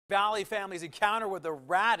Bally family's encounter with a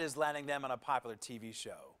rat is landing them on a popular TV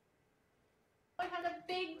show. It has a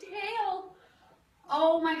big tail.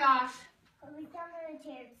 Oh my gosh. Put me down on a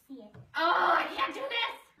chair to see it. Oh, I can't do this.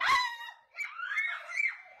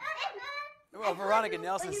 Well, Veronica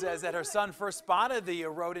Nelson says that her son first spotted the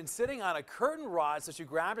rodent sitting on a curtain rod, so she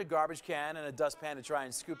grabbed a garbage can and a dustpan to try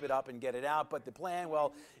and scoop it up and get it out. But the plan,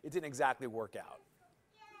 well, it didn't exactly work out.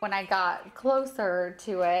 When I got closer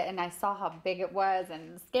to it and I saw how big it was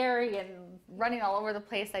and scary and running all over the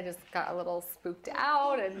place, I just got a little spooked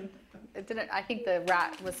out, and it didn't. I think the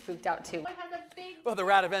rat was spooked out too. Well, the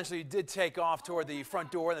rat eventually did take off toward the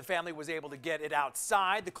front door, and the family was able to get it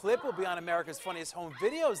outside. The clip will be on America's Funniest Home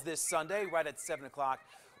Videos this Sunday, right at 7 o'clock,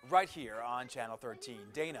 right here on Channel 13.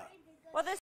 Dana. Well, this